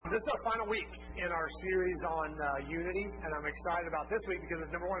final week in our series on unity, and I'm excited about this week because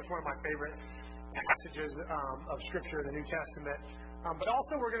number one, it's one of my favorite passages of Scripture in the New Testament. But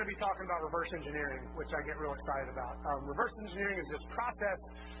also we're going to be talking about reverse engineering, which I get real excited about. Reverse engineering is this process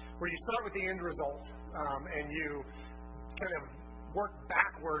where you start with the end result, and you kind of work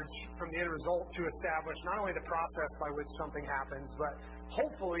backwards from the end result to establish not only the process by which something happens, but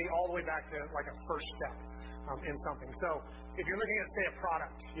hopefully all the way back to like a first step in something. So if you're looking at, say, a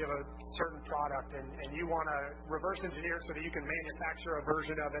product, you have a certain product, and you want to reverse engineer it so that you can manufacture a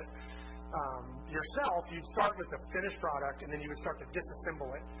version of it yourself, you'd start with the finished product, and then you would start to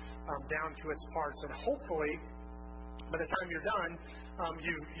disassemble it down to its parts. And hopefully, by the time you're done,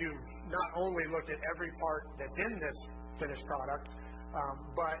 you've not only looked at every part that's in this finished product,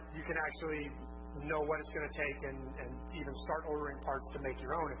 but you can actually know what it's going to take and even start ordering parts to make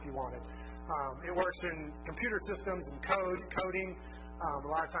your own if you wanted. It works in computer systems and coding. A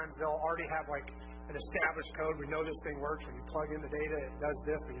lot of times they'll already have like an established code. We know this thing works. When you plug in the data, it does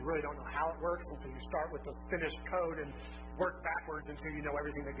this, but you really don't know how it works until you start with the finished code and work backwards until you know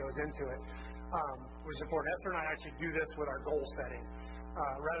everything that goes into it, which is important. Esther and I actually do this with our goal setting.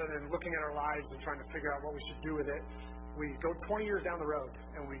 Rather than looking at our lives and trying to figure out what we should do with it, we go 20 years down the road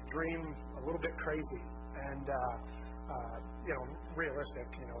and we dream a little bit crazy and realistic.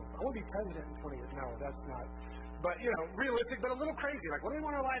 I want to be president in 20 years. No, that's not. But realistic, but a little crazy. Like, what do we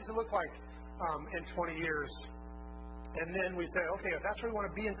want our lives to look like in 20 years? And then we say, okay, if that's where we want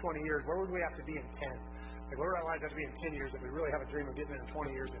to be in 20 years, where would we have to be in 10? Like, where would our lives have to be in 10 years if we really have a dream of getting there in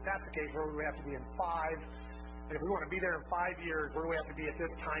 20 years? If that's the case, where would we have to be in 5? And if we want to be there in 5 years, where do we have to be at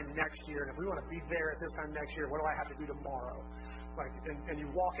this time next year? And if we want to be there at this time next year, what do I have to do tomorrow? Like, and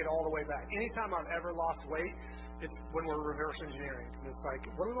you walk it all the way back. Anytime I've ever lost weight, it's when we're reverse engineering. And it's like,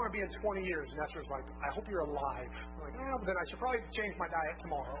 what do we want to be in 20 years? And Esther's like, I hope you're alive. I'm like, but then I should probably change my diet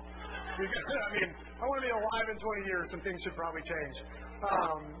tomorrow. Because, I want to be alive in 20 years. Some things should probably change.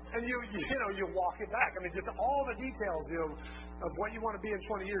 And you walk it back. Just all the details, of what you want to be in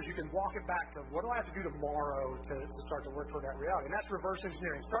 20 years, you can walk it back to what do I have to do tomorrow to start to work for that reality. And that's reverse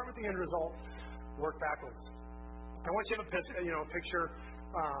engineering. Start with the end result, work backwards. And once you have a picture,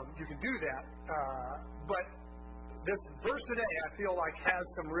 you can do that. But this verse today, I feel like, has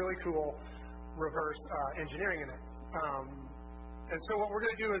some really cool reverse engineering in it. And so what we're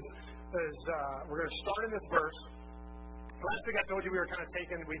going to do is we're going to start in this verse. Last week I told you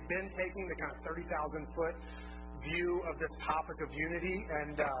we've been taking the kind of 30,000 foot view of this topic of unity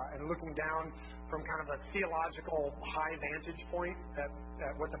and looking down from kind of a theological high vantage point at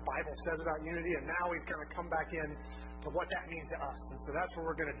what the Bible says about unity. And now we've kind of come back in to what that means to us. And so that's where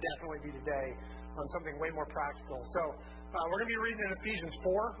we're going to definitely be today, on something way more practical. So we're going to be reading in Ephesians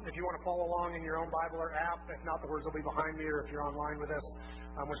 4, if you want to follow along in your own Bible or app. If not, the words will be behind me, or if you're online with us.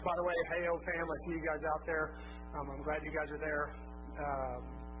 Which, by the way, hey, fam, I see you guys out there. I'm glad you guys are there.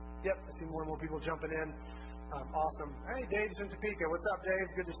 Yep, I see more and more people jumping in. Awesome. Hey, Dave's in Topeka. What's up, Dave?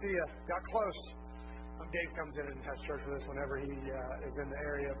 Good to see you. Got close. Dave comes in and has church with us whenever he is in the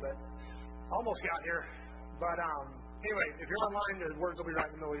area, but almost got here. But anyway, if you're online, the words will be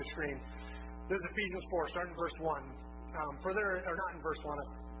right in the middle of your screen. This is Ephesians 4, starting in verse 1. Not in verse 1.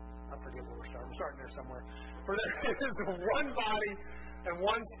 I forget where we're starting. We're starting there somewhere. For there is one body and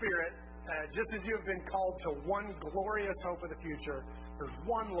one Spirit, just as you have been called to one glorious hope of the future. There's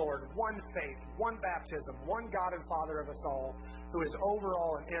one Lord, one faith, one baptism, one God and Father of us all, who is over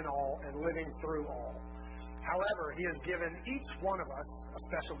all and in all and living through all. However, He has given each one of us a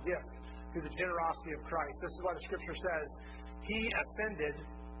special gift through the generosity of Christ. This is why the Scripture says He ascended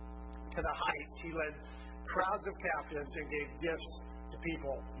to the heights. He led crowds of captives and gave gifts to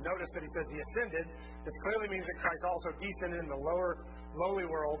people. Notice that He says He ascended. This clearly means that Christ also descended in the lowly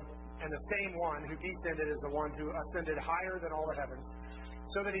world, and the same one who descended is the one who ascended higher than all the heavens,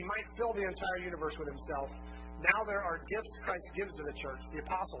 so that He might fill the entire universe with Himself. Now there are gifts Christ gives to the church: the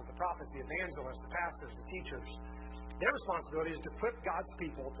apostles, the prophets, the evangelists, the pastors, the teachers. Their responsibility is to equip God's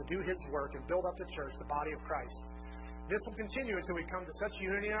people to do His work and build up the church, the body of Christ. This will continue until we come to such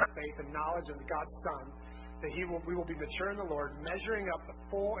unity in our faith and knowledge of God's Son, that we will be mature in the Lord, measuring up the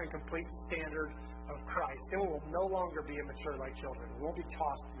full and complete standard of Christ. Then we will no longer be immature like children. We won't be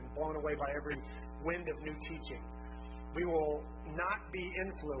tossed and blown away by every wind of new teaching. We will not be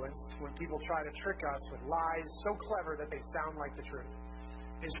influenced when people try to trick us with lies so clever that they sound like the truth.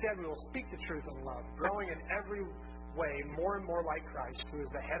 Instead, we will speak the truth in love, growing in every way more and more like Christ, who is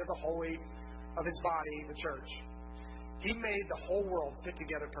the head of the holy of His body, the church. He made the whole world fit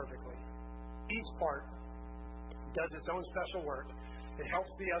together perfectly. Each part does its own special work. It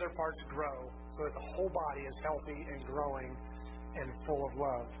helps the other parts grow so that the whole body is healthy and growing and full of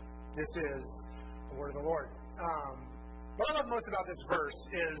love. This is the word of the Lord. What I love most about this verse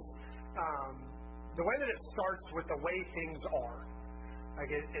is the way that it starts with the way things are.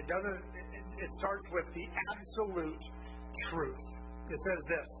 Like it doesn't. It starts with the absolute truth. It says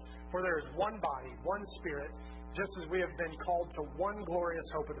this: "For there is one body, one Spirit, just as we have been called to one glorious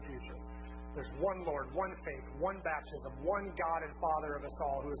hope of the future. There's one Lord, one faith, one baptism, one God and Father of us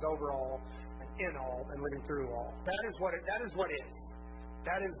all, who is over all and in all and living through all." That is what is.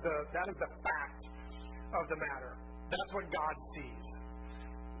 That is the fact of the matter. That's what God sees.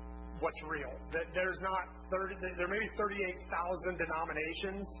 What's real? There's not 30. There may be 38,000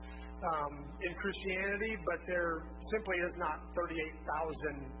 denominations in Christianity, but there simply is not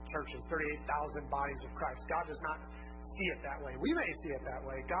 38,000 churches, 38,000 bodies of Christ. God does not see it that way. We may see it that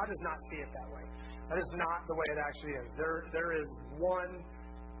way. God does not see it that way. That is not the way it actually is. There is one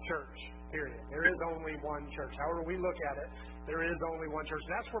church, period. There is only one church. However we look at it, there is only one church.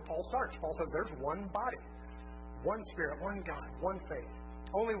 And that's where Paul starts. Paul says there's one body, one Spirit, one God, one faith.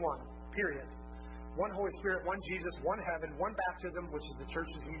 Only one, period. One Holy Spirit, one Jesus, one heaven, one baptism, which is the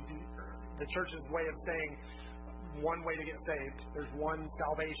church's way of saying one way to get saved. There's one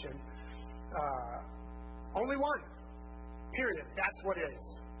salvation. Only one, period. That's what is.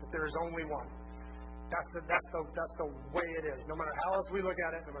 That there is only one. That's the way it is. No matter how else we look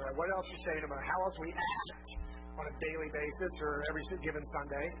at it, no matter what else you say, no matter how else we act on a daily basis or every given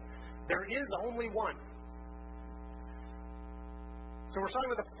Sunday, there is only one. So we're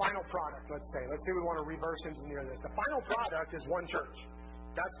starting with the final product, let's say. Let's say we want to reverse engineer this. The final product is one church.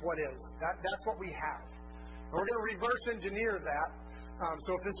 That's what is. That's what we have. And we're going to reverse engineer that.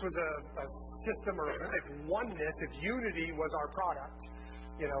 So if this was a system or if oneness, if unity was our product,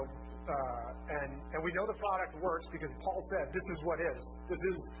 and we know the product works because Paul said this is what is. This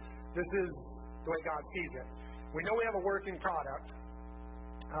is the way God sees it. We know we have a working product.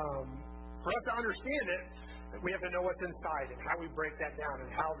 For us to understand it, we have to know what's inside and how we break that down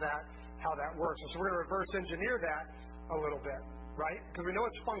and how that works. And so we're going to reverse engineer that a little bit, right? Because we know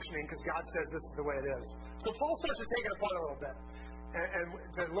it's functioning because God says this is the way it is. So Paul starts to take it apart a little bit and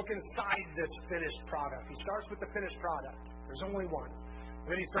to look inside this finished product. He starts with the finished product. There's only one.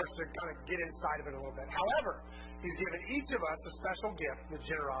 And then he starts to kind of get inside of it a little bit. However, he's given each of us a special gift, the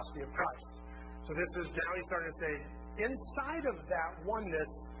generosity of Christ. So this is now he's starting to say, inside of that oneness,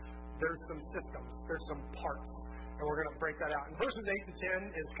 there's some systems, there's some parts, and we're going to break that out. And verses 8 to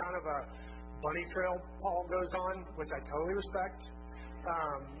 10 is kind of a bunny trail Paul goes on, which I totally respect.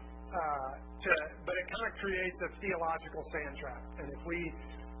 But it kind of creates a theological sand trap. And if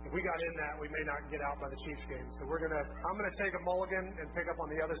we got in that, we may not get out by the Chiefs game. So I'm going to take a mulligan and pick up on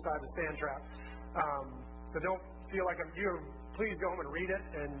the other side of the sand trap. So don't feel like please go home and read it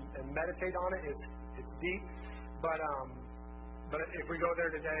and meditate on it. It's deep, but if we go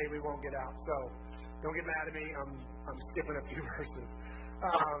there today, we won't get out. So don't get mad at me. I'm skipping a few verses.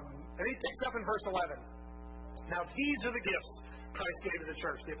 And he picks up in verse 11. Now these are the gifts Christ gave to the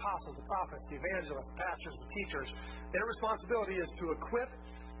church: the apostles, the prophets, the evangelists, the pastors, the teachers. Their responsibility is to equip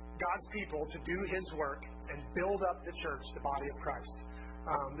God's people to do His work and build up the church, the body of Christ.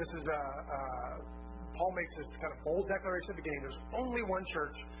 This is Paul makes this kind of bold declaration at the beginning. There's only one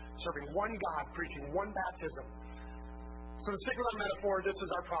church, serving one God, preaching one baptism. So to stick with our metaphor, this is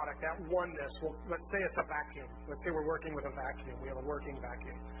our product, that oneness. Well, let's say it's a vacuum. Let's say we're working with a vacuum. We have a working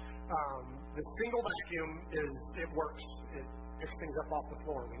vacuum. The single vacuum it works. It picks things up off the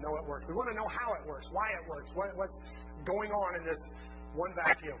floor. We know it works. We want to know how it works, why it works, what's going on in this one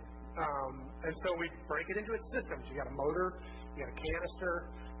vacuum. And so we break it into its systems. You got a motor, you got a canister,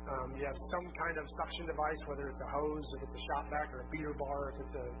 you have some kind of suction device, whether it's a hose, if it's a shop vac, or a beater bar, if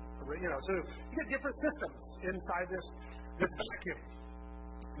it's so you get different systems inside this vacuum.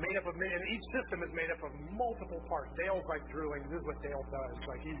 Made up of, and each system is made up of multiple parts. Dale's like drooling. This is what Dale does.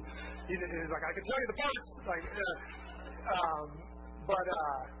 Like he's like, I can tell you the parts.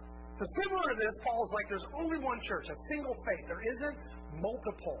 So similar to this, Paul's like, there's only one church, a single faith. There isn't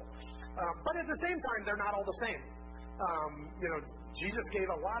multiple. But at the same time, they're not all the same. Jesus gave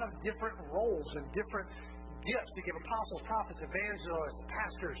a lot of different roles and different gifts. He gave apostles, prophets, evangelists,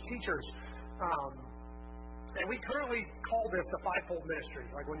 pastors, teachers. And we currently call this the fivefold ministry.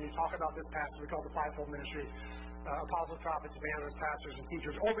 Like when you talk about this passage, we call it the fivefold ministry. Apostles, prophets, evangelists, pastors, and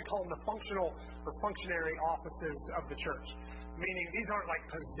teachers. Or we call them the functional or functionary offices of the church. Meaning these aren't like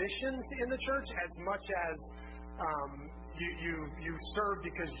positions in the church as much as you serve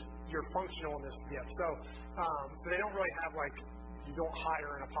because you're functional in this gift. So they don't really have you don't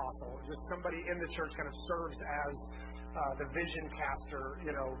hire an apostle. It's just somebody in the church kind of serves as the vision caster,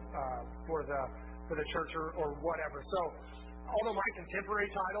 for the church or whatever. So although my contemporary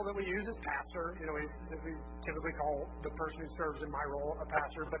title that we use is pastor, we typically call the person who serves in my role a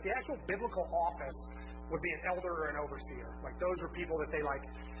pastor, but the actual biblical office would be an elder or an overseer. Like, those are people that they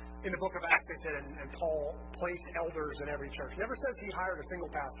in the book of Acts, they said, and Paul placed elders in every church. It never says he hired a single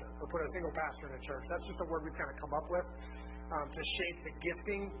pastor or put a single pastor in a church. That's just a word we've kind of come up with to shape the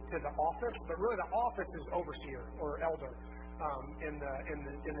gifting to the office. But really, the office is overseer or elder in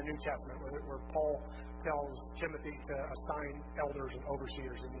the New Testament, where Paul tells Timothy to assign elders and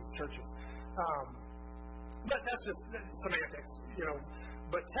overseers in these churches. But that's just semantics,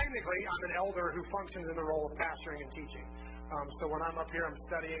 But technically, I'm an elder who functions in the role of pastoring and teaching. So when I'm up here, I'm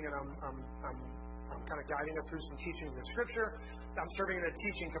studying and I'm kind of guiding us through some teachings of Scripture. I'm serving in a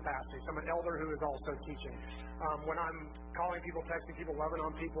teaching capacity. So I'm an elder who is also teaching. When I'm calling people, texting people, loving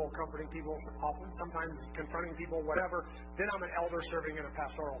on people, comforting people, sometimes confronting people, whatever, then I'm an elder serving in a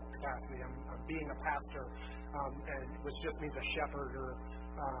pastoral capacity. I'm being a pastor, which just means a shepherd or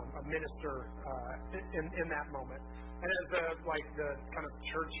a minister in that moment. And as the kind of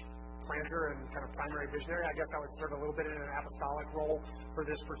church planter and kind of primary visionary, I guess I would serve a little bit in an apostolic role for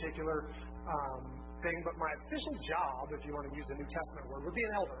this particular thing. But my official job, if you want to use a New Testament word, would be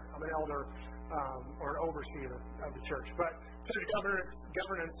an elder. I'm an elder or an overseer of the church. But church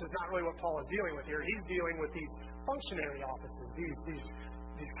governance is not really what Paul is dealing with here. He's dealing with these functionary offices,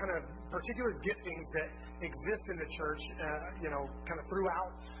 these kind of particular giftings that exist in the church, kind of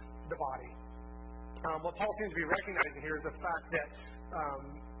throughout the body. What Paul seems to be recognizing here is the fact that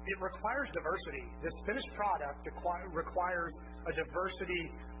it requires diversity. This finished product requires a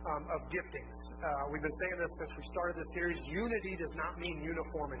diversity of giftings. We've been saying this since we started this series. Unity does not mean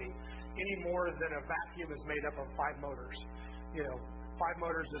uniformity any more than a vacuum is made up of 5 motors. 5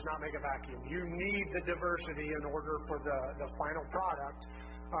 motors does not make a vacuum. You need the diversity in order for the final product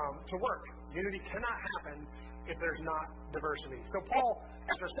to work. Unity cannot happen if there's not diversity. So Paul,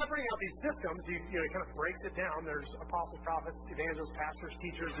 after separating out these systems, he kind of breaks it down. There's apostles, prophets, evangelists, pastors,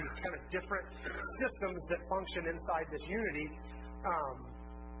 teachers, these kind of different systems that function inside this unity.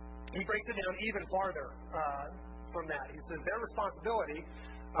 He breaks it down even farther from that. He says their responsibility,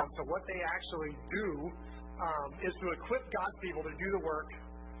 so what they actually do, is to equip God's people to do the work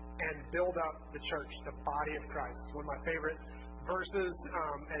and build up the church, the body of Christ. It's one of my favorite verses,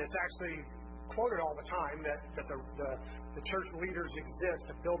 and it's actually quoted all the time that the church leaders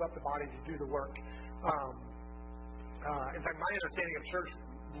exist to build up the body to do the work. In fact, my understanding of church,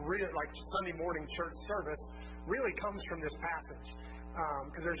 really, like Sunday morning church service, really comes from this passage.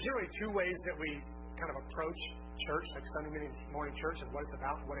 Because there's generally 2 ways that we kind of approach church, like Sunday morning church, and what it's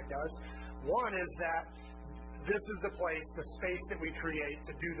about and what it does. One is that this is the place, the space that we create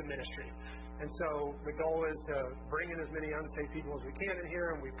to do the ministry. And so the goal is to bring in as many unsaved people as we can in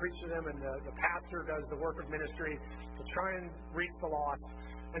here, and we preach to them, and the pastor does the work of ministry to try and reach the lost.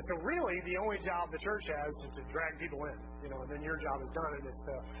 And so really, the only job the church has is to drag people in, and then your job is done, and it's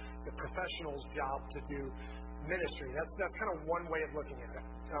the professional's job to do ministry. That's kind of one way of looking at it.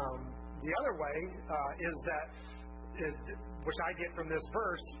 The other way is that, which I get from this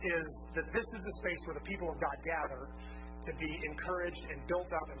verse, is that this is the space where the people of God gather to be encouraged and built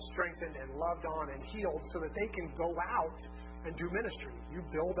up and strengthened and loved on and healed so that they can go out and do ministry. You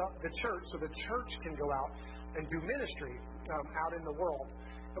build up the church so the church can go out and do ministry out in the world.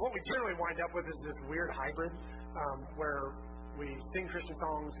 And what we generally wind up with is this weird hybrid where we sing Christian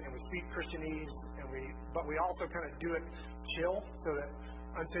songs and we speak Christianese, but we also kind of do it chill so that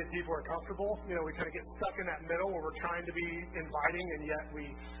unsaved people are comfortable. We kind of get stuck in that middle where we're trying to be inviting and yet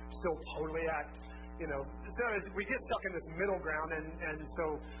we still totally act. So we get stuck in this middle ground, and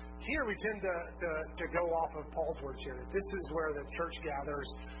so here we tend to go off of Paul's words here. This is where the church gathers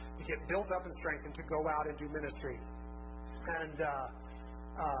to get built up and strengthened to go out and do ministry. And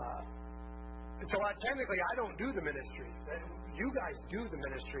so technically, I don't do the ministry. You guys do the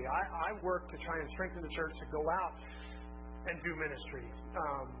ministry. I work to try and strengthen the church to go out and do ministry.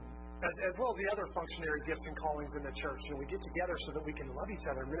 As well as the other functionary gifts and callings in the church. We get together so that we can love each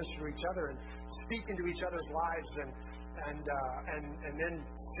other, minister to each other, and speak into each other's lives, and then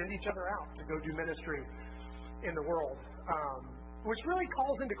send each other out to go do ministry in the world. Which really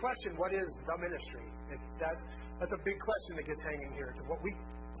calls into question what is the ministry. That's a big question that gets hanging here. To what we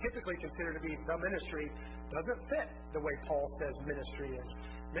typically consider to be the ministry doesn't fit the way Paul says ministry is.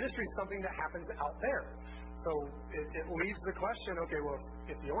 Ministry is something that happens out there. So it leaves the question, okay, well,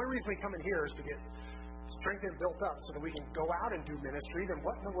 if the only reason we come in here is to get strengthened and built up so that we can go out and do ministry, then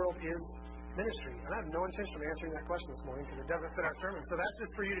what in the world is ministry? And I have no intention of answering that question this morning because it doesn't fit our sermon. So that's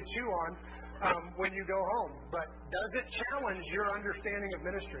just for you to chew on when you go home. But does it challenge your understanding of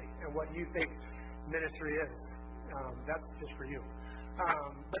ministry and what you think ministry is? That's just for you.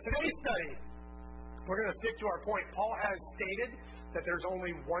 But today's study, we're going to stick to our point. Paul has stated that there's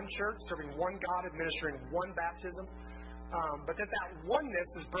only one church serving one God, administering one baptism, but that oneness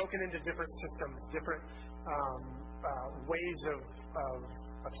is broken into different systems, different ways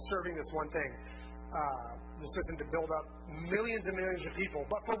of serving this one thing. This isn't to build up millions and millions of people,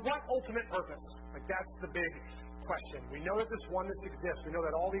 but for what ultimate purpose? Like, that's the big question. We know that this oneness exists. We know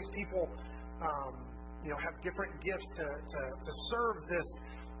that all these people, have different gifts to serve this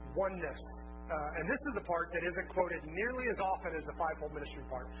oneness. And this is the part that isn't quoted nearly as often as the fivefold ministry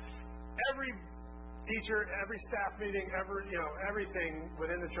part. Every teacher, every staff meeting, everything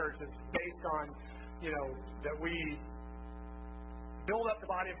within the church is based on, that we build up the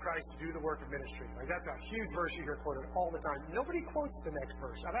body of Christ to do the work of ministry. Like, that's a huge verse you hear quoted all the time. Nobody quotes the next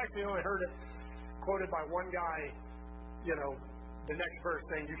verse. I've actually only heard it quoted by one guy, the next verse,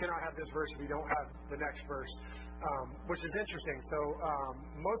 saying you cannot have this verse if you don't have the next verse, which is interesting. So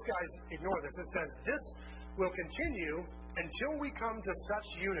most guys ignore this. It says, this will continue until we come to such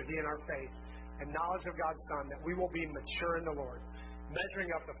unity in our faith and knowledge of God's Son that we will be mature in the Lord,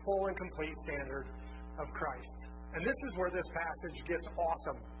 measuring up the full and complete standard of Christ. And this is where this passage gets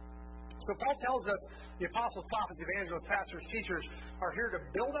awesome. So Paul tells us the apostles, prophets, evangelists, pastors, teachers are here to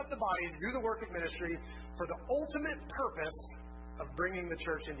build up the body, to do the work of ministry for the ultimate purpose of bringing the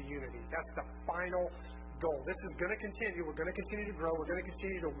church into unity. That's the final goal. This is going to continue. We're going to continue to grow. We're going to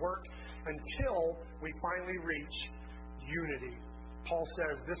continue to work until we finally reach unity. Paul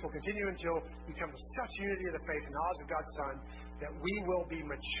says this will continue until we come to such unity of the faith and knowledge of God's Son that we will be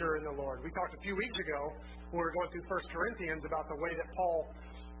mature in the Lord. We talked a few weeks ago when we were going through 1 Corinthians about the way that Paul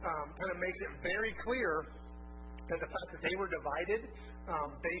kind of makes it very clear that the fact that they were divided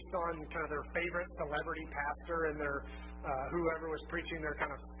based on kind of their favorite celebrity pastor and their whoever was preaching their kind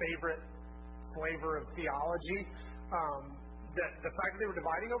of favorite flavor of theology, that the fact that they were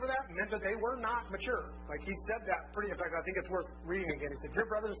dividing over that meant that they were not mature. Like, he said that pretty, in fact, I think it's worth reading again. He said, "Dear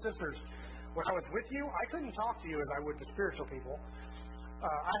brothers and sisters, when I was with you, I couldn't talk to you as I would to spiritual people.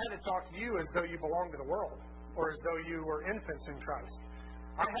 I had to talk to you as though you belonged to the world, or as though you were infants in Christ.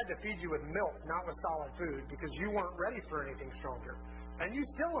 I had to feed you with milk, not with solid food, because you weren't ready for anything stronger. And you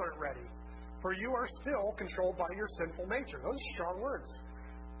still aren't ready, for you are still controlled by your sinful nature." Those are strong words.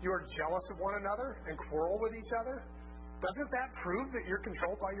 "You are jealous of one another and quarrel with each other. Doesn't that prove that you're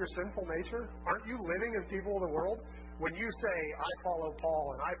controlled by your sinful nature? Aren't you living as people of the world? When you say, I follow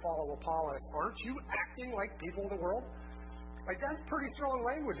Paul and I follow Apollos, aren't you acting like people of the world?" Like, that's pretty strong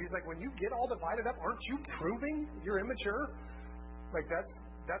language. He's like, when you get all divided up, aren't you proving you're immature? Like,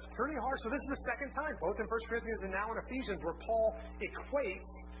 that's pretty harsh. So this is the second time, both in 1 Corinthians and now in Ephesians, where Paul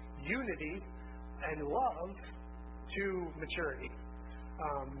equates unity and love to maturity.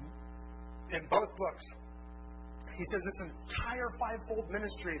 In both books, he says this entire fivefold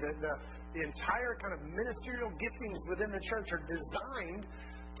ministry, the entire kind of ministerial giftings within the church are designed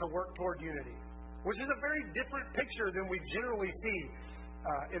to work toward unity, which is a very different picture than we generally see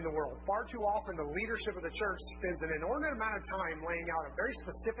in the world. Far too often, the leadership of the church spends an inordinate amount of time laying out a very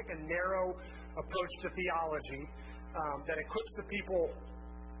specific and narrow approach to theology that equips the people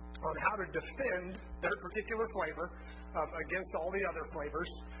on how to defend their particular flavor against all the other flavors,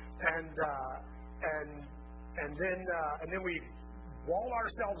 and then we wall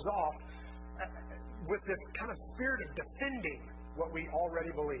ourselves off with this kind of spirit of defending what we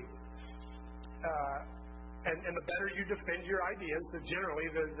already believe. And the better you defend your ideas, generally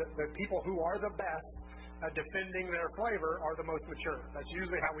the people who are the best at defending their flavor are the most mature. That's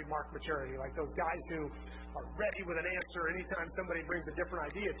usually how we mark maturity. Like those guys who are ready with an answer anytime somebody brings a different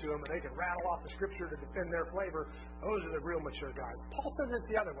idea to them, and they can rattle off the scripture to defend their flavor. Those are the real mature guys. Paul says it's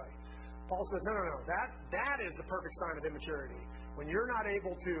the other way. Paul says, no. That is the perfect sign of immaturity. When you're not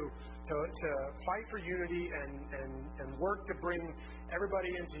able to fight for unity and work to bring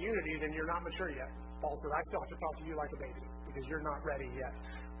everybody into unity, then you're not mature yet. Paul says, I still have to talk to you like a baby because you're not ready yet,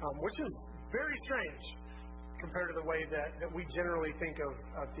 which is very strange compared to the way that we generally think of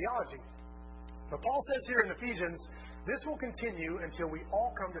theology. But Paul says here in Ephesians, this will continue until we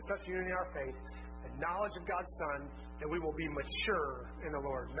all come to such unity in our faith and knowledge of God's Son that we will be mature in the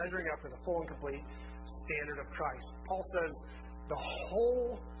Lord, measuring up to the full and complete standard of Christ. Paul says the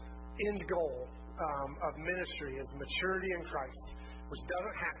whole end goal of ministry is maturity in Christ, which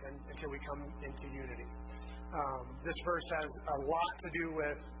doesn't happen until we come into unity. This verse has a lot to do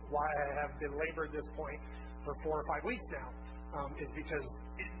with why I have belabored this point for 4 or 5 weeks now, is because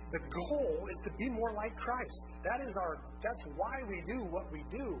the goal is to be more like Christ. That's why we do what we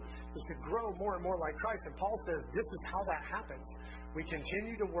do, is to grow more and more like Christ. And Paul says this is how that happens. We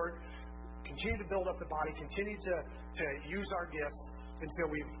continue to work continue to build up the body, continue to use our gifts until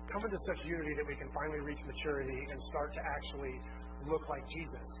we come into such unity that we can finally reach maturity and start to actually look like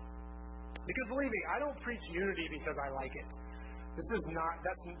Jesus. Because believe me, I don't preach unity because I like it. This is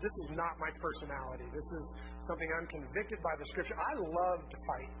not my personality. This is something I'm convicted by the Scripture. I love to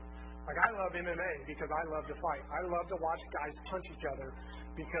fight. Like, I love MMA because I love to fight. I love to watch guys punch each other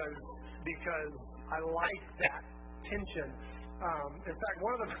because I like that tension. In fact,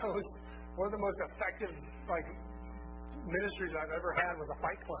 one of the most effective ministries I've ever had was a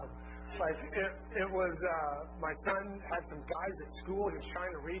fight club. Like, it was my son had some guys at school he was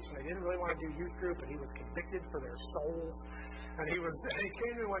trying to reach, and they didn't really want to do youth group, and he was convicted for their souls. And he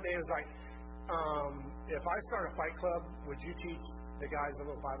came to me one day and was like, if I start a fight club, would you teach the guys a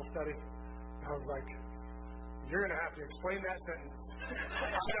little Bible study? I was like, you're going to have to explain that sentence.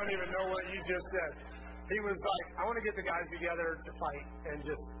 I don't even know what you just said. He was like, I want to get the guys together to fight and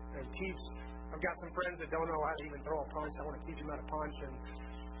teach. I've got some friends that don't know how to even throw a punch. I want to teach them how to punch,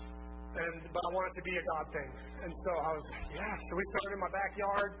 but I want it to be a God thing. And so I was like, yeah. So we started in my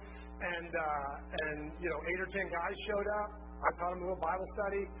backyard, and 8 or 10 guys showed up. I taught them a little Bible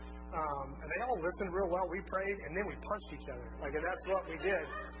study, and they all listened real well. We prayed, and then we punched each other. And that's what we did.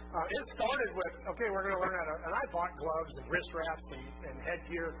 It started with, okay, we're going to learn how to, and I bought gloves and wrist wraps and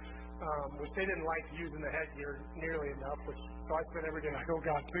headgear, which they didn't like using the headgear nearly enough, so I spent every day like, oh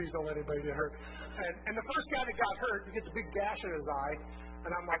God, please don't let anybody get hurt. And the first guy that got hurt, he gets a big gash in his eye,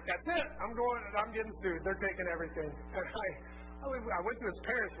 and I'm like, that's it, I'm getting sued, they're taking everything. And I went to his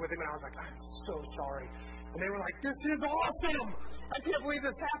parents with him, and I was like, I'm so sorry. And they were like, this is awesome. I can't believe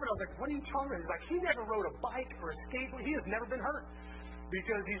this happened. I was like, what are you talking about? He's like, he never rode a bike or a skateboard. He has never been hurt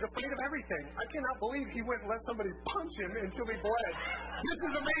because he's afraid of everything. I cannot believe he went and let somebody punch him until he bled. This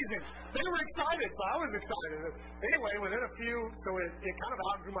is amazing. They were excited, so I was excited. Anyway, within it kind of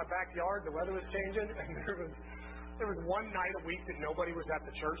outgrew my backyard. The weather was changing, and there was one night a week that nobody was at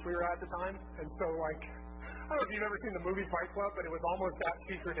the church we were at the time. And so, I don't know if you've ever seen the movie Fight Club, but it was almost that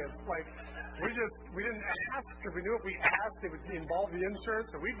secretive. We didn't ask because we knew if we asked, it would involve the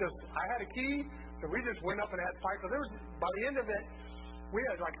insurance. So I had a key, so we just went up and had Fight Club. By the end of it, we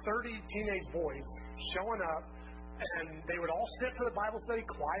had 30 teenage boys showing up, and they would all sit for the Bible study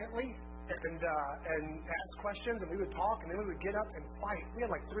quietly and ask questions, and we would talk, and then we would get up and fight. We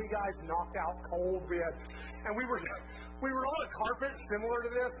had 3 guys knocked out cold. And we were on a carpet similar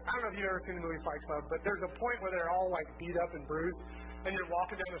to this. I don't know if you've ever seen the movie Fight Club, but there's a point where they're all beat up and bruised, and you're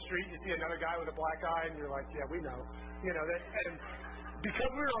walking down the street, and you see another guy with a black eye, and you're like, yeah, we know. And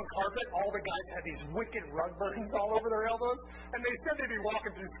because we were on carpet, all the guys had these wicked rug burns all over their elbows, and they said they'd be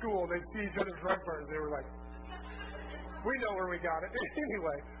walking through school, and they'd see each other's rug burns. They were like, we know where we got it.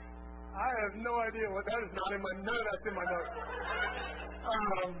 Anyway, I have no idea what that is. None of that's in my notes.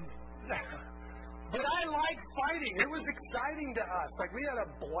 But I like fighting. It was exciting to us. We had a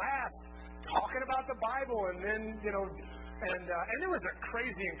blast talking about the Bible, and then, and it was a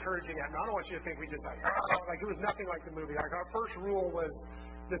crazy encouraging atmosphere. I don't want you to think we just it was nothing like the movie. Our first rule was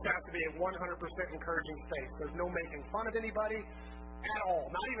this has to be a 100% encouraging space. There's no making fun of anybody at all.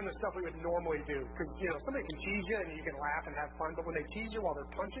 Not even the stuff we would normally do. Because, somebody can tease you and you can laugh and have fun, but when they tease you while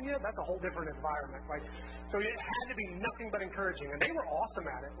they're punching you, that's a whole different environment. So it had to be nothing but encouraging. And they were awesome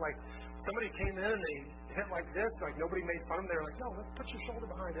at it. Somebody came in and they hit like this, nobody made fun of them. They were like, no, let's put your shoulder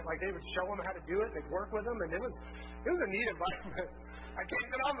behind it. They would show them how to do it. They'd work with them, and it was a neat environment. I can't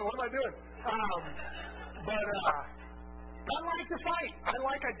get on. What am I doing? But I like to fight. I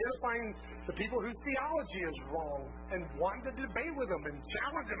like identifying the people whose theology is wrong and wanting to debate with them and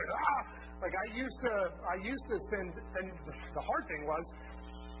challenge them. I used to spend, and the hard thing was,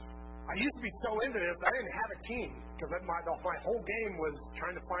 I used to be so into this that I didn't have a team because my whole game was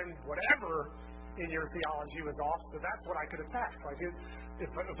trying to find whatever in your theology was off, so that's what I could attack. If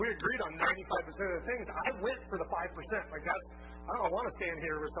we agreed on 95% of the things, I went for the 5%. I don't want to stand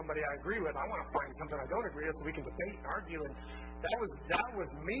here with somebody I agree with. I want to find something I don't agree with so we can debate and argue. And that was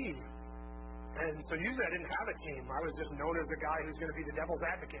me. And so usually I didn't have a team. I was just known as the guy who's going to be the devil's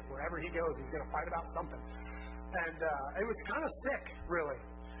advocate. Wherever he goes, he's going to fight about something. And it was kind of sick, really.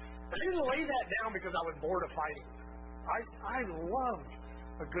 I didn't lay that down because I was bored of fighting. I love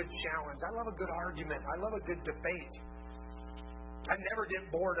a good challenge. I love a good argument. I love a good debate. I never get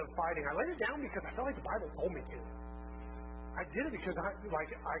bored of fighting. I laid it down because I felt like the Bible told me to. I did it because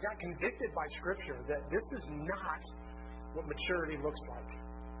I got convicted by Scripture that this is not what maturity looks like.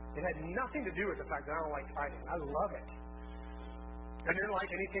 It had nothing to do with the fact that I don't like fighting. I love it. And then,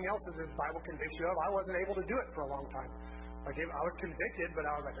 like anything else that the Bible convicts you of, I wasn't able to do it for a long time. I was convicted, but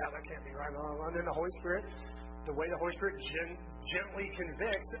I was like, that can't be right. And then the Holy Spirit, the way the Holy Spirit gently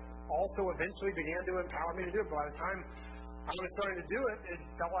convicts, also eventually began to empower me to do it. But by the time I was starting to do it, it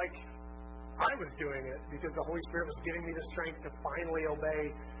felt like I was doing it because the Holy Spirit was giving me the strength to finally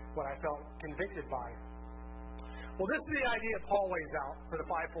obey what I felt convicted by. Well, this is the idea Paul lays out for the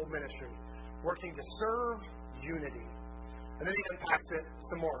fivefold ministry, working to serve unity. And then he unpacks it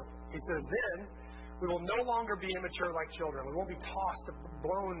some more. He says, then we will no longer be immature like children. We won't be tossed,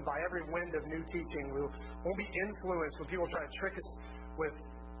 blown by every wind of new teaching. We won't be influenced when people try to trick us with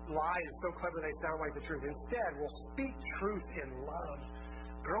lies so clever they sound like the truth. Instead, we'll speak truth in love,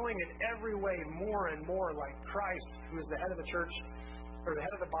 growing in every way more and more like Christ, who is the head of the church, or the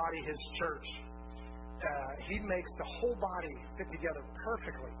head of the body, his church. He makes the whole body fit together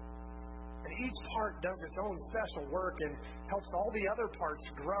perfectly. And each part does its own special work and helps all the other parts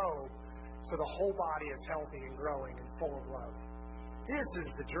grow so the whole body is healthy and growing and full of love. This is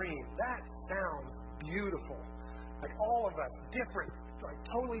the dream. That sounds beautiful. Like all of us, different, like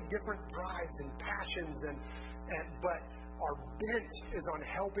totally different drives and passions, but our bent is on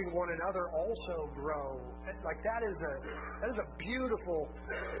helping one another also grow. Like that is a beautiful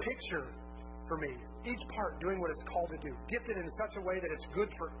picture for me. Each part doing what it's called to do, gifted in such a way that it's good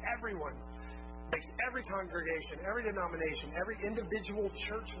for everyone. Makes every congregation, every denomination, every individual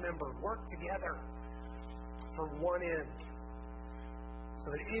church member work together for one end.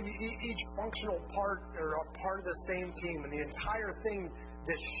 So that each functional part are a part of the same team, and the entire thing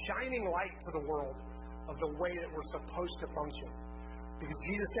that's shining light to the world of the way that we're supposed to function. Because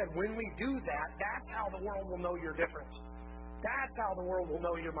Jesus said, when we do that, that's how the world will know you're different. That's how the world will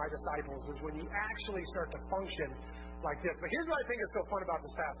know you're my disciples, is when you actually start to function like this. But here's what I think is so fun about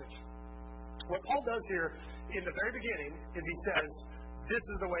this passage. What Paul does here in the very beginning is he says, this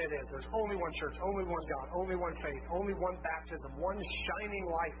is the way it is. There's only one church, only one God, only one faith, only one baptism, one shining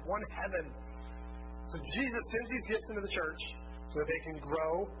light, one heaven. So Jesus sends these gifts into the church so that they can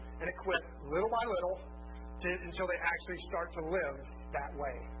grow and equip little by little until they actually start to live that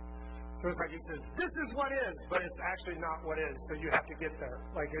way. So it's like he says, this is what is, but it's actually not what is. So you have to get there.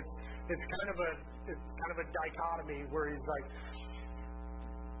 Like it's kind of a dichotomy where he's like,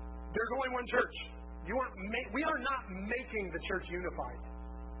 there's only one church. We are not making the church unified.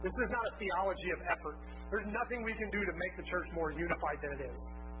 This is not a theology of effort. There's nothing we can do to make the church more unified than it is.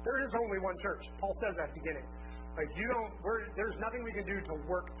 There is only one church. Paul says that at the beginning. Like there's nothing we can do to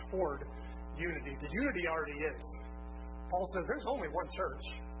work toward unity. The unity already is. Paul says there's only one church.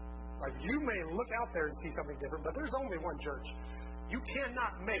 Like you may look out there and see something different, but there's only one church. You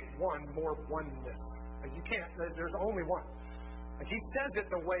cannot make one more oneness. Like you can't. There's only one. Like he says it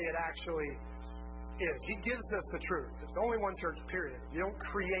the way it actually is. He gives us the truth. There's only one church, period. You don't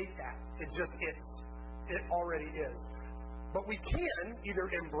create that. It already is. But we can either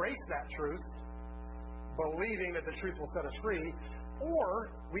embrace that truth, believing that the truth will set us free, or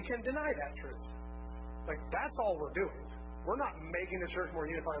we can deny that truth. Like that's all we're doing. We're not making the church more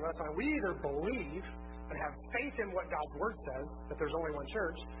unified. That's fine. We either believe and have faith in what God's Word says, that there's only one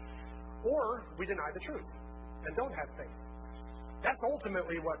church, or we deny the truth and don't have faith. That's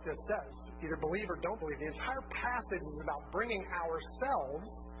ultimately what this says. Either believe or don't believe. The entire passage is about bringing ourselves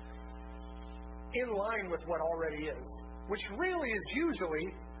in line with what already is, which really is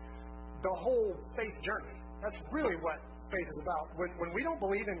usually the whole faith journey. That's really what faith is about. When we don't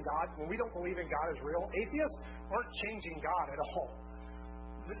believe in God, when we don't believe in God as real, atheists aren't changing God at all.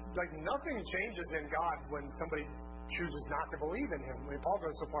 Like nothing changes in God when somebody chooses not to believe in Him. I mean, Paul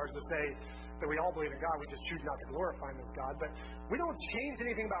goes so far as to say that we all believe in God, we just choose not to glorify Him as God. But we don't change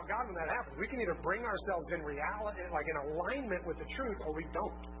anything about God when that happens. We can either bring ourselves in reality, like in alignment with the truth, or we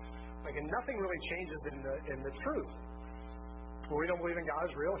don't. Like, and nothing really changes in the truth. When we don't believe in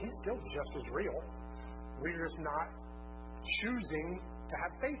God as real, He's still just as real. We're just not choosing to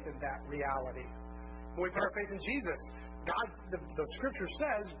have faith in that reality. When we put our faith in Jesus, God, the Scripture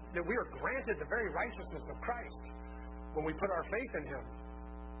says that we are granted the very righteousness of Christ when we put our faith in Him.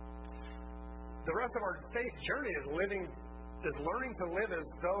 The rest of our faith journey is learning to live as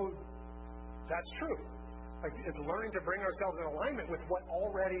though that's true. Like it's learning to bring ourselves in alignment with what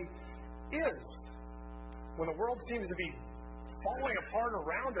already is. When the world seems to be falling apart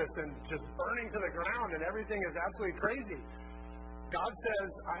around us and just burning to the ground and everything is absolutely crazy, God says,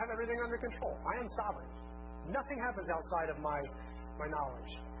 I have everything under control. I am sovereign. Nothing happens outside of my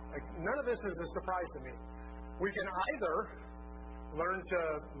knowledge. Like none of this is a surprise to me. We can either learn to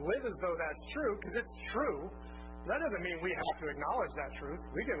live as though that's true, because it's true. That doesn't mean we have to acknowledge that truth.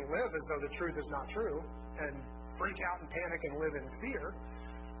 We can live as though the truth is not true and freak out and panic and live in fear.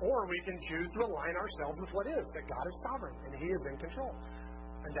 Or we can choose to align ourselves with what is, that God is sovereign and He is in control.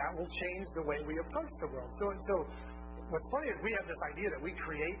 And that will change the way we approach the world. So what's funny is we have this idea that we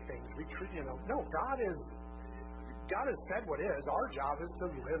create things. No, God has said what is. Our job is to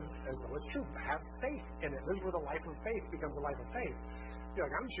live as though it's true. Have faith in it. This is where the life of faith becomes a life of faith. You're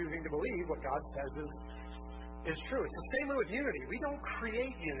like, I'm choosing to believe what God says is true. It's the same way with unity. We don't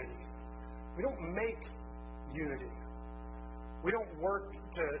create unity. We don't make unity. We don't work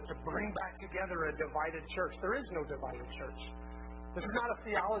to bring back together a divided church. There is no divided church. This is not a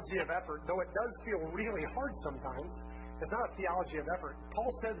theology of effort, though it does feel really hard sometimes. It's not a theology of effort.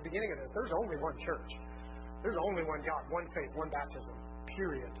 Paul said at the beginning of this, there's only one church. There's only one God, one faith, one baptism,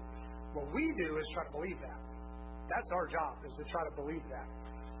 period. What we do is try to believe that. That's our job, is to try to believe that.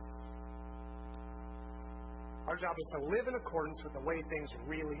 Our job is to live in accordance with the way things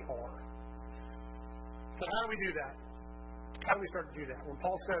really are. So how do we do that? How do we start to do that? When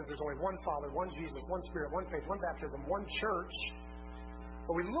Paul says there's only one Father, one Jesus, one Spirit, one faith, one baptism, one church,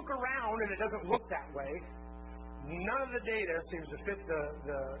 but we look around and it doesn't look that way. None of the data seems to fit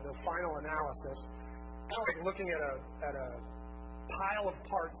the final analysis. Kind of like looking at a pile of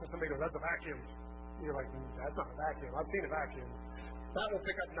parts and somebody goes, that's a vacuum. You're like, that's not a vacuum. I've seen a vacuum. That will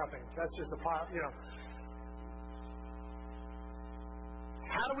pick up nothing. That's just a pile,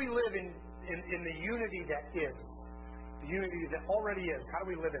 How do we live in the unity that is? The unity that already is. How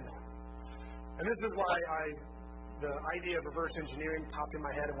do we live in that? And this is why the idea of reverse engineering popped in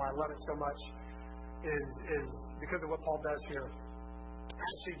my head and why I love it so much is because of what Paul does here.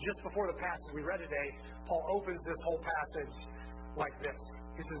 Actually, just before the passage we read today, Paul opens this whole passage like this.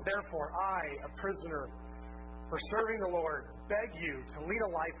 He says, therefore, I, a prisoner for serving the Lord, beg you to lead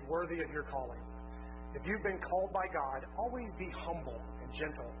a life worthy of your calling. If you've been called by God, always be humble and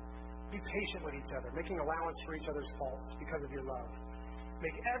gentle. Be patient with each other, making allowance for each other's faults because of your love.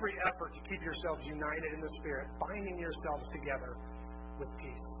 Make every effort to keep yourselves united in the Spirit, binding yourselves together with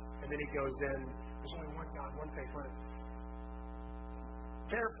peace. And then he goes in, there's only one God, one faith, one.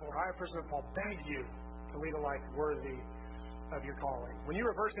 Therefore, I, a prisoner of Paul, beg you to lead a life worthy of your calling. When you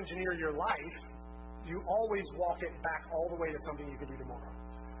reverse engineer your life, you always walk it back all the way to something you can do tomorrow.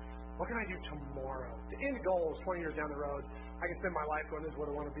 What can I do tomorrow? The end goal is 20 years down the road. I can spend my life going, this is what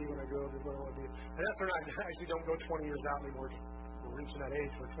I want to be when I grow up, this is what I want to be. And that's where I actually don't go 20 years out anymore. We're reaching that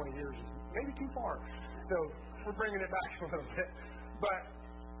age where 20 years is maybe too far. So we're bringing it back a little bit. But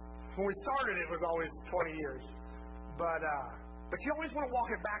when we started, it was always 20 years. But you always want to walk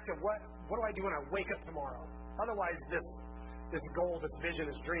it back to what do I do when I wake up tomorrow? Otherwise, this goal, this vision,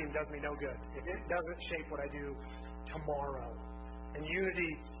 this dream does me no good. If it doesn't shape what I do tomorrow. And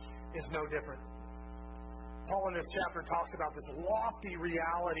unity is no different. Paul in this chapter talks about this lofty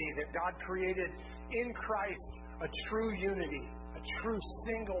reality that God created in Christ a true unity, a true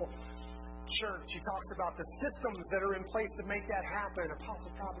single church. He talks about the systems that are in place to make that happen,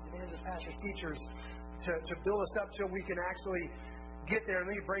 apostles, prophets, evangelists, pastors, teachers, to build us up till we can actually get there. And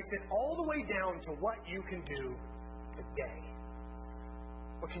then he breaks it all the way down to what you can do today.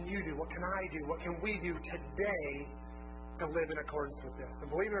 What can you do? What can I do? What can we do today to live in accordance with this? And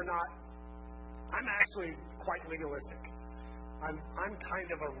believe it or not, I'm actually quite legalistic. I'm kind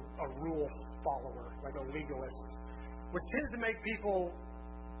of a rule follower, like a legalist, which tends to make people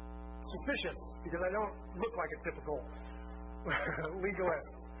suspicious because I don't look like a typical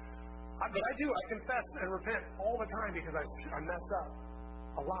legalist. But I do. I confess and repent all the time because I mess up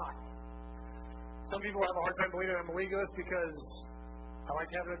a lot. Some people have a hard time believing I'm a legalist because I like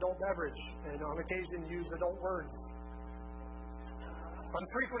to have an adult beverage and on occasion use adult words. On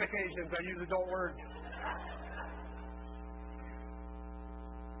frequent occasions, I use adult words.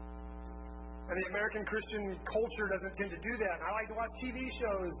 And the American Christian culture doesn't tend to do that. And I like to watch TV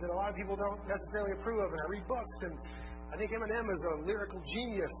shows that a lot of people don't necessarily approve of. And I read books. And I think Eminem is a lyrical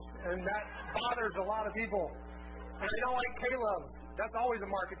genius. And that bothers a lot of people. And I don't like Caleb. That's always a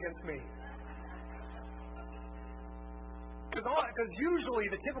mark against me. Because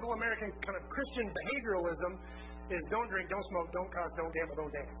usually the typical American kind of Christian behavioralism is don't drink, don't smoke, don't cuss, don't gamble,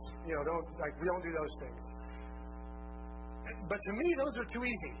 don't dance. We don't do those things. But to me, those are too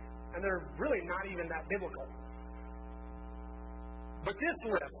easy. And they're really not even that biblical. But this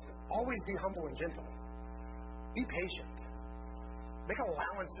list, always be humble and gentle. Be patient. Make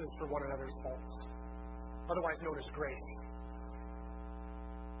allowances for one another's faults, otherwise known as grace.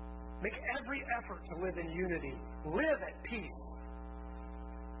 Make every effort to live in unity. Live at peace.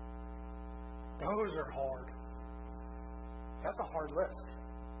 Those are hard. That's a hard list.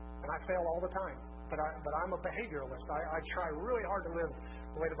 And I fail all the time. But I'm a behavioralist. I try really hard to live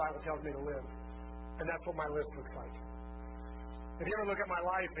the way the Bible tells me to live. And that's what my list looks like. If you ever look at my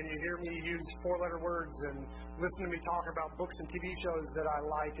life and you hear me use four-letter words and listen to me talk about books and TV shows that I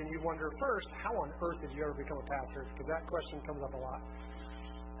like, and you wonder, first, how on earth did you ever become a pastor? Because that question comes up a lot.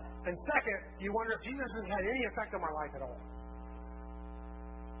 And second, you wonder if Jesus has had any effect on my life at all.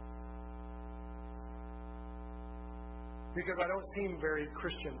 Because I don't seem very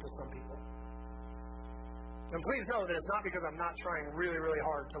Christian to some people. And please know that it's not because I'm not trying really, really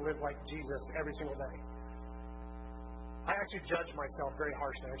hard to live like Jesus every single day. I actually judge myself very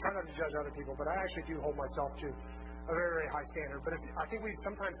harshly. I try not to judge other people, but I actually do hold myself to a very, very high standard. But I think we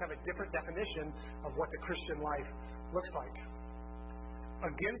sometimes have a different definition of what the Christian life looks like.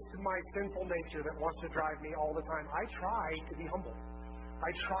 Against my sinful nature that wants to drive me all the time, I try to be humble. I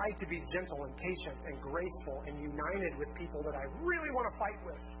try to be gentle and patient and graceful and united with people that I really want to fight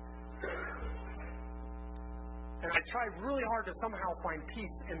with. And I try really hard to somehow find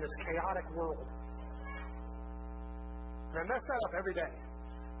peace in this chaotic world. And I mess that up every day.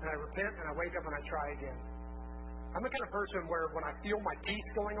 And I repent and I wake up and I try again. I'm the kind of person where when I feel my peace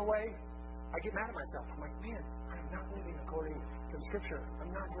going away, I get mad at myself. I'm like, man, I'm not living according to Scripture.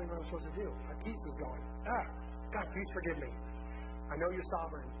 I'm not doing what I'm supposed to do. My peace is gone. God, please forgive me. I know you're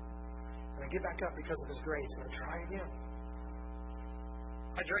sovereign. And I get back up because of His grace and I try again.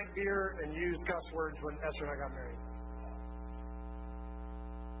 I drank beer and used cuss words when Esther and I got married.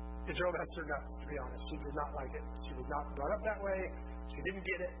 It drove Esther nuts, to be honest. She did not like it. She was not brought up that way. She didn't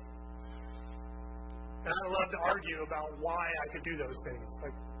get it. And I love to argue about why I could do those things.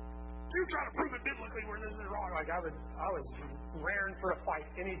 Like, you try to prove it biblically where this is wrong. Like, I was raring for a fight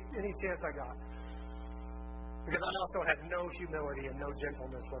any chance I got. Because I also had no humility and no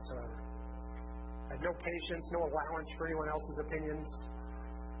gentleness whatsoever. I had no patience, no allowance for anyone else's opinions,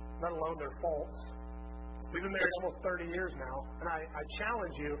 let alone their faults. We've been married almost 30 years now, and I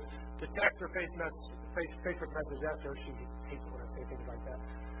challenge you to text or Facebook message Esther. She hates it when I say things like that.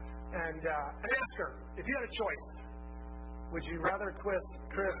 And ask her, if you had a choice, would you rather Chris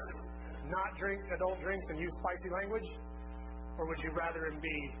not drink adult drinks and use spicy language, or would you rather him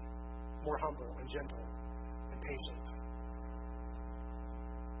be more humble and gentle and patient?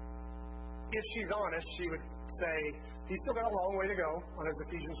 If she's honest, she would say, he's still got a long way to go on his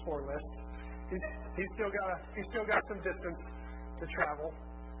Ephesians 4 list. He's still got some distance to travel.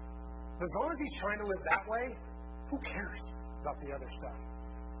 But as long as he's trying to live that way, who cares about the other stuff?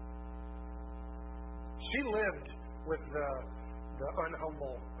 She lived with the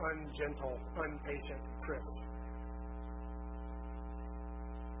unhumble, ungentle, unpatient Chris.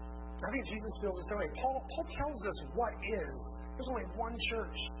 I think Jesus feels the same way. Paul tells us what is. There's only one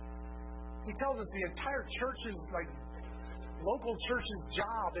church. He tells us the entire church's local church's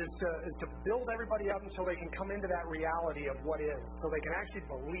job is to build everybody up until they can come into that reality of what is, so they can actually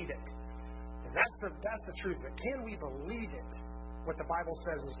believe it. And that's the truth of it. Can we believe it? What the Bible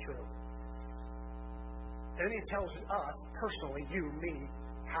says is true. And then He tells us personally, you, me,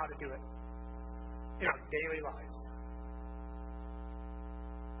 how to do it in our daily lives.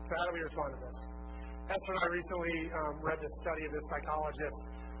 So how do we respond to this? Esther and I recently read this study of this psychologist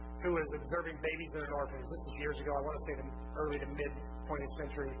who was observing babies in an orphanage. This is years ago. I want to say the early to mid 20th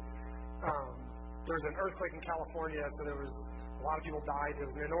century. There was an earthquake in California, so there was a lot of people died. There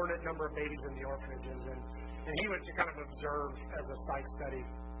was an inordinate number of babies in the orphanages, and he went to kind of observe as a psych study,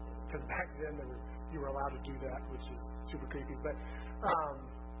 because back then you were allowed to do that, which is super creepy. But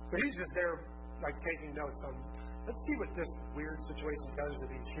he's just there, taking notes on, let's see what this weird situation does to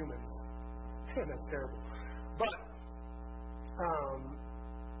these humans. And that's terrible. But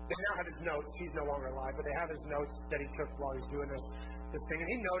they now have his notes. He's no longer alive, but they have his notes that he took while he's doing this thing. And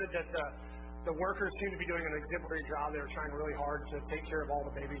he noted that the workers seemed to be doing an exemplary job. They were trying really hard to take care of all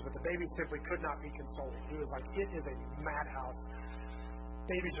the babies, but the babies simply could not be consoled. He was like, it is a madhouse.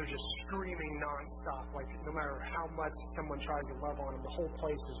 Babies are just screaming nonstop. No matter how much someone tries to love on them, the whole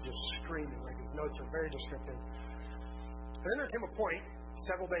place is just screaming. His notes are very descriptive. And then there came a point,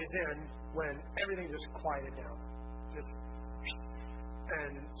 several days in, when everything just quieted down.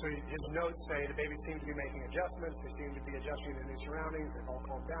 And so his notes say the babies seem to be making adjustments. They seem to be adjusting to new surroundings. They've all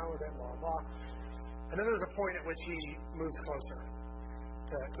calmed down with it, blah, blah. And then there's a point at which he moves closer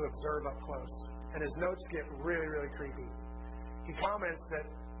to observe up close. And his notes get really, really creepy. He comments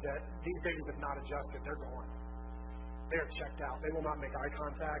that these babies have not adjusted. They're gone. They are checked out. They will not make eye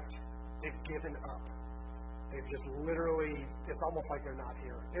contact. They've given up. They've just literally, it's almost like they're not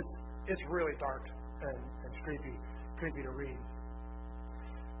here. It's really dark and creepy to read.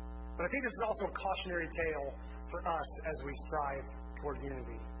 But I think this is also a cautionary tale for us as we strive toward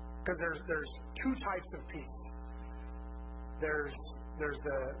unity. Because there's two types of peace. There's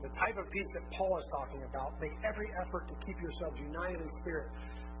the type of peace that Paul is talking about. Make every effort to keep yourselves united in spirit,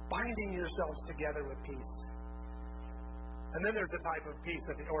 binding yourselves together with peace. And then there's the type of peace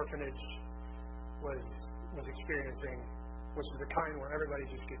that the orphanage was experiencing, which is the kind where everybody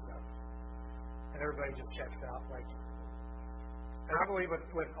just gets up and everybody just checks out. And I believe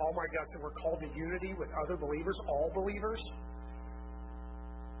with all my guts that we're called to unity with other believers, all believers.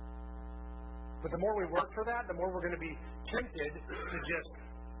 But the more we work for that, the more we're going to be tempted to just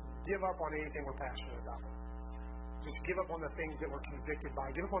give up on anything we're passionate about. Just give up on the things that we're convicted by.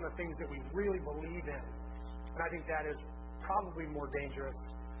 Give up on the things that we really believe in. And I think that is probably more dangerous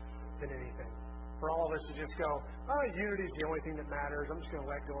than anything. For all of us to just go, unity is the only thing that matters. I'm just going to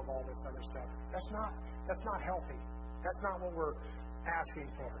let go of all this other stuff. That's not healthy. That's not what we're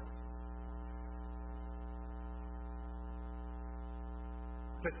asking for.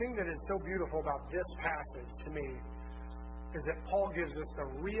 The thing that is so beautiful about this passage to me is that Paul gives us the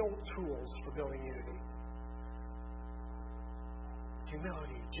real tools for building unity.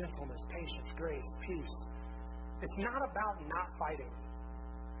 Humility, gentleness, patience, grace, peace. It's not about not fighting.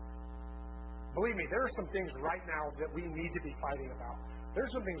 Believe me, there are some things right now that we need to be fighting about.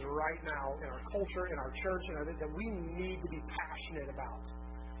 There's some things right now in our culture, in our church, that we need to be passionate about.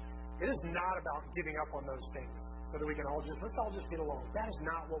 It is not about giving up on those things so that we can let's all just get along. That is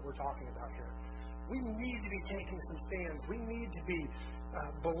not what we're talking about here. We need to be taking some stands. We need to be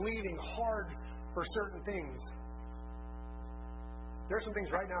believing hard for certain things. There are some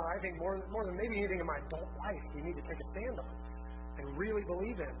things right now I think more than maybe anything in my adult life we need to take a stand on and really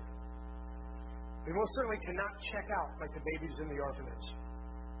believe in. We most certainly cannot check out like the babies in the orphanage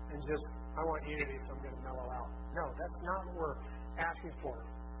and just, I want unity, so I'm going to mellow out. No, that's not what we're asking for.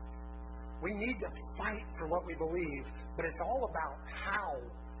 We need to fight for what we believe, but it's all about how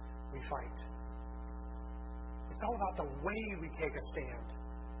we fight. It's all about the way we take a stand.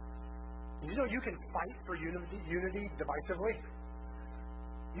 You know you can fight for unity divisively?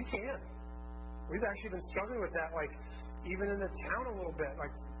 You can. We've actually been struggling with that, even in the town a little bit.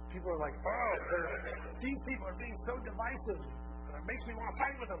 People are like, these people are being so divisive. It makes me want to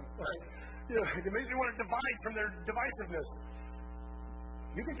fight with them. It makes me want to divide from their divisiveness.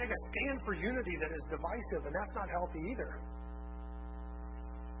 You can take a stand for unity that is divisive, and that's not healthy either.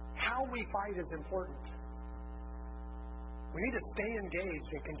 How we fight is important. We need to stay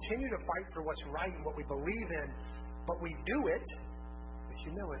engaged and continue to fight for what's right and what we believe in, but we do it with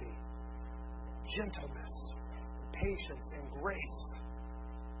humility, gentleness, and patience, and grace,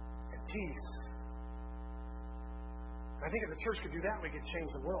 and peace. I think if the church could do that, we could change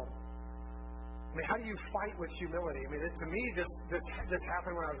the world. How do you fight with humility? To me, this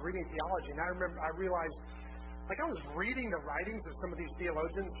happened when I was reading theology, and I realized, I was reading the writings of some of these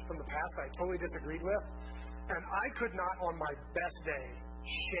theologians from the past that I totally disagreed with, and I could not, on my best day,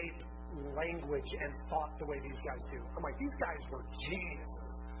 shape language and thought the way these guys do. I'm like, these guys were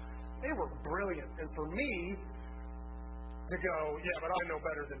geniuses. They were brilliant, and for me to go, yeah, but I know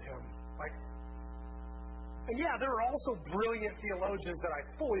better than him. And yeah, there are also brilliant theologians that I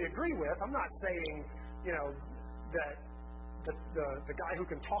fully agree with. I'm not saying, that the guy who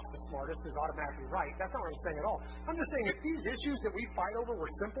can talk the smartest is automatically right. That's not what I'm saying at all. I'm just saying if these issues that we fight over were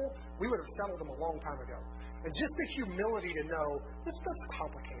simple, we would have settled them a long time ago. And just the humility to know this stuff's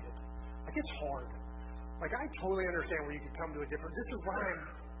complicated. It's hard. I totally understand where you could come to a different. This is what I'm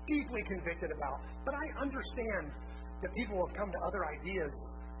deeply convicted about. But I understand that people have come to other ideas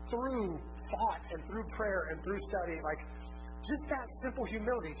through thought and through prayer and through study. Just that simple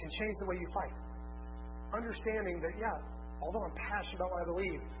humility can change the way you fight. Understanding that, although I'm passionate about what I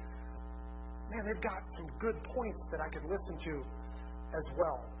believe, they've got some good points that I could listen to as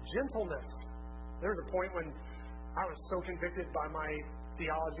well. Gentleness. There was a point when I was so convicted by my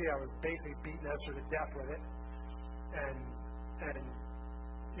theology, I was basically beating Esther to death with it. And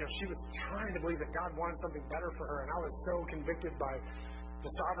she was trying to believe that God wanted something better for her, and I was so convicted by the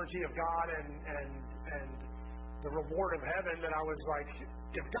sovereignty of God and the reward of heaven that I was like,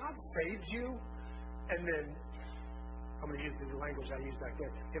 if God saves you, and then I'm going to use the language I used back then.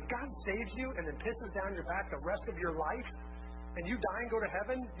 If God saves you and then pisses down your back the rest of your life, and you die and go to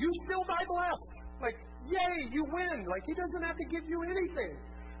heaven, you still die blessed. Yay, you win. He doesn't have to give you anything.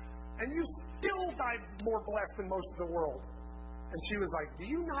 And you still die more blessed than most of the world. And she was like, do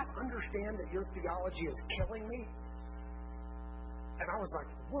you not understand that your theology is killing me? And I was like,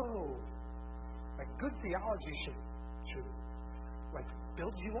 whoa. Good theology should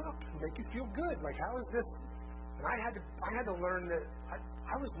build you up and make you feel good. How is this? And I had to learn that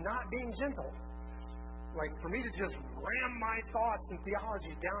I was not being gentle. For me to just ram my thoughts and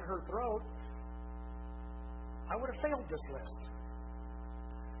theologies down her throat, I would have failed this list.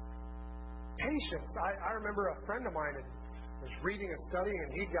 Patience. I remember a friend of mine was reading a study, and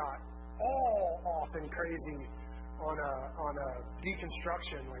he got all off and crazy on a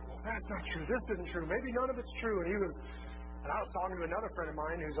deconstruction. Like, well, that's not true. This isn't true. Maybe none of it's true. And I was talking to another friend of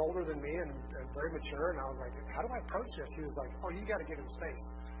mine who's older than me and very mature, and I was like, how do I approach this? He was like, oh, you got to give him space.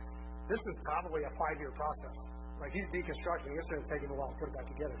 This is probably a 5-year process. Like, he's deconstructing. It's going to take him a while to put it back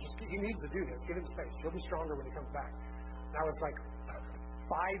together. He needs to do this. Give him space. He'll be stronger when he comes back. And I was like,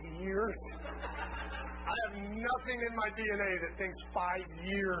 5 years? I have nothing in my DNA that thinks 5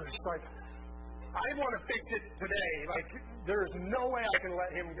 years. Like, I want to fix it today. Like, there's no way I can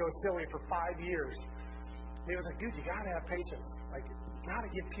let him go silly for 5 years. And he was like, dude, you got to have patience. Like, you got to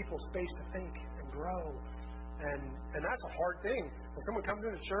give people space to think and grow. And that's a hard thing. When someone comes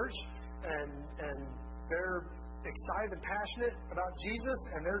into church and they're excited and passionate about Jesus,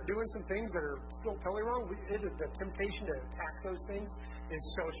 and they're doing some things that are still totally wrong, the temptation to attack those things is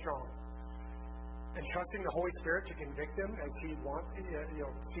so strong. And trusting the Holy Spirit to convict them as He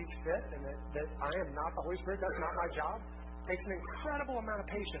sees fit, and that I am not the Holy Spirit, that's not my job, takes an incredible amount of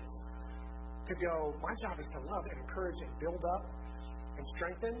patience to go, my job is to love and encourage and build up and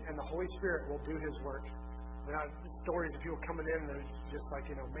strengthen, and the Holy Spirit will do His work. I have stories of people coming in and they're just like,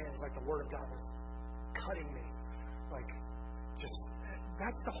 man, it's like the Word of God was cutting me. Like, just,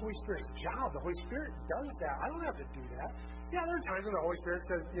 that's the Holy Spirit's job. The Holy Spirit does that. I don't have to do that. Yeah, there are times when the Holy Spirit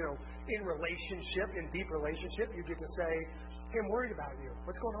says, in relationship, in deep relationship, you get to say, hey, I'm worried about you.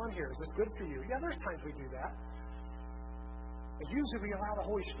 What's going on here? Is this good for you? Yeah, there's times we do that. But usually we allow the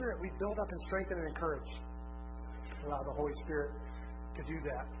Holy Spirit, we build up and strengthen and encourage. Allow the Holy Spirit to do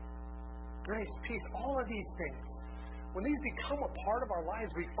that. Grace, peace, all of these things. When these become a part of our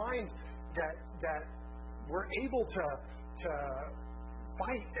lives, we find that we're able to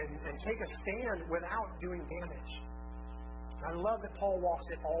fight and take a stand without doing damage. I love that Paul walks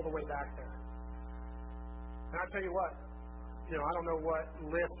it all the way back there. And I'll tell you what, I don't know what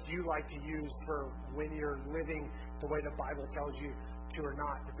list you like to use for when you're living the way the Bible tells you to or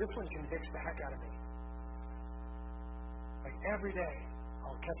not, but this one convicts the heck out of me. Like, every day,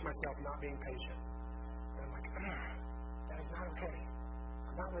 I'll catch myself not being patient. And I'm like, that is not okay.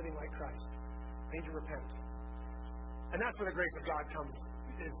 I'm not living like Christ. I need to repent. And that's where the grace of God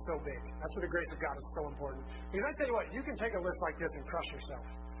is so big. That's where the grace of God is so important. Because I tell you what, you can take a list like this and crush yourself.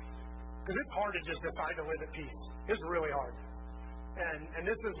 Because it's hard to just decide to live at peace. It's really hard. And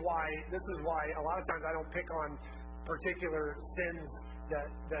this is why a lot of times I don't pick on particular sins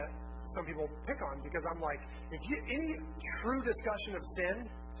that some people pick on, because I'm like, any true discussion of sin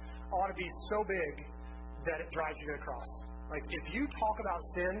ought to be so big that it drives you to the cross. Like, if you talk about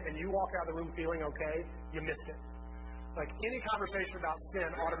sin and you walk out of the room feeling okay, you missed it. Like, any conversation about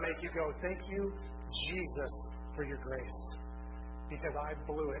sin ought to make you go, thank you, Jesus, for your grace, because I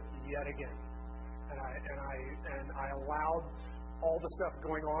blew it yet again, and I allowed all the stuff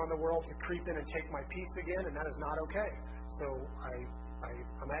going on in the world to creep in and take my peace again, and that is not okay. So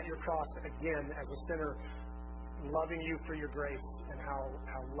I'm at your cross again as a sinner, loving you for your grace and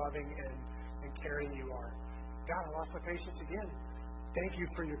how loving and caring you are. God, I lost my patience again. Thank you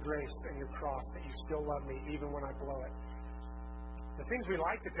for your grace and your cross, that you still love me even when I blow it. The things we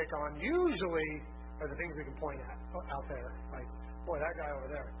like to pick on usually are the things we can point at out there. Like, boy, that guy over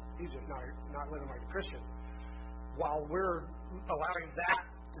there, he's just not living like a Christian. While we're allowing that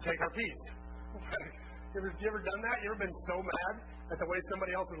to take our peace. You ever done that? You ever been so mad at the way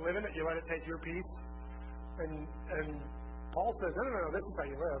somebody else is living that you let it take your peace? And Paul says, no, this is how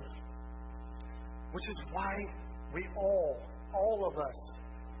you live. Which is why we all of us,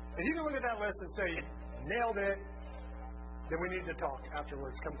 if you can look at that list and say, nailed it, then we need to talk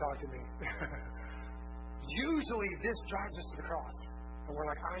afterwards. Come talk to me. Usually this drives us to the cross. And we're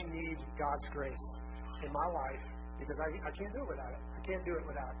like, I need God's grace in my life, because I can't do it without it. I can't do it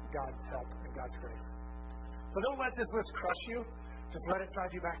without God's help and God's grace. So don't let this list crush you. Just let it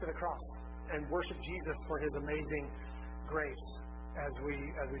drive you back to the cross and worship Jesus for His amazing grace as we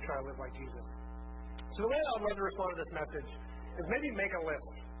try to live like Jesus. So the way I'd love to respond to this message is maybe make a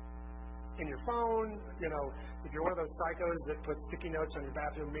list in your phone. If you're one of those psychos that puts sticky notes on your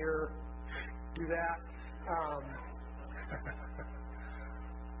bathroom mirror, do that.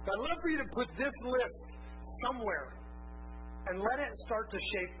 But I'd love for you to put this list somewhere and let it start to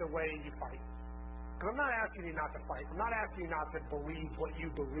shape the way you fight. Because I'm not asking you not to fight. I'm not asking you not to believe what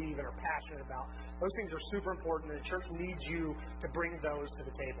you believe and are passionate about. Those things are super important, and the church needs you to bring those to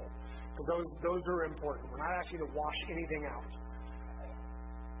the table. Because those are important. We're not asking you to wash anything out.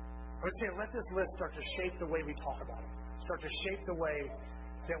 I'm just saying, let this list start to shape the way we talk about it. Start to shape the way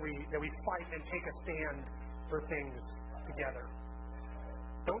that we fight and take a stand for things together.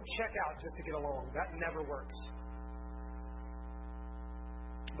 Don't check out just to get along. That never works.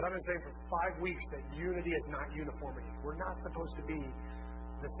 But I've been saying for 5 weeks that unity is not uniformity. We're not supposed to be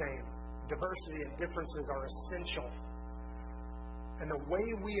the same. Diversity and differences are essential. And the way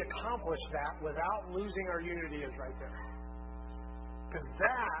we accomplish that without losing our unity is right there. Because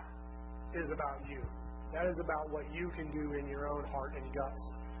that is about you. That is about what you can do in your own heart and guts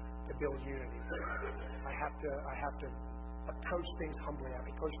to build unity. I have to approach things humbly. I have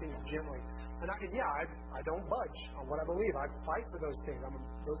to approach things gently. And I don't budge on what I believe. I fight for those things.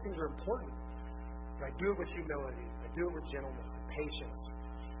 Those things are important. But I do it with humility. I do it with gentleness and patience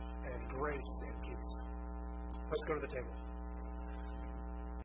and grace and peace. Let's go to the table.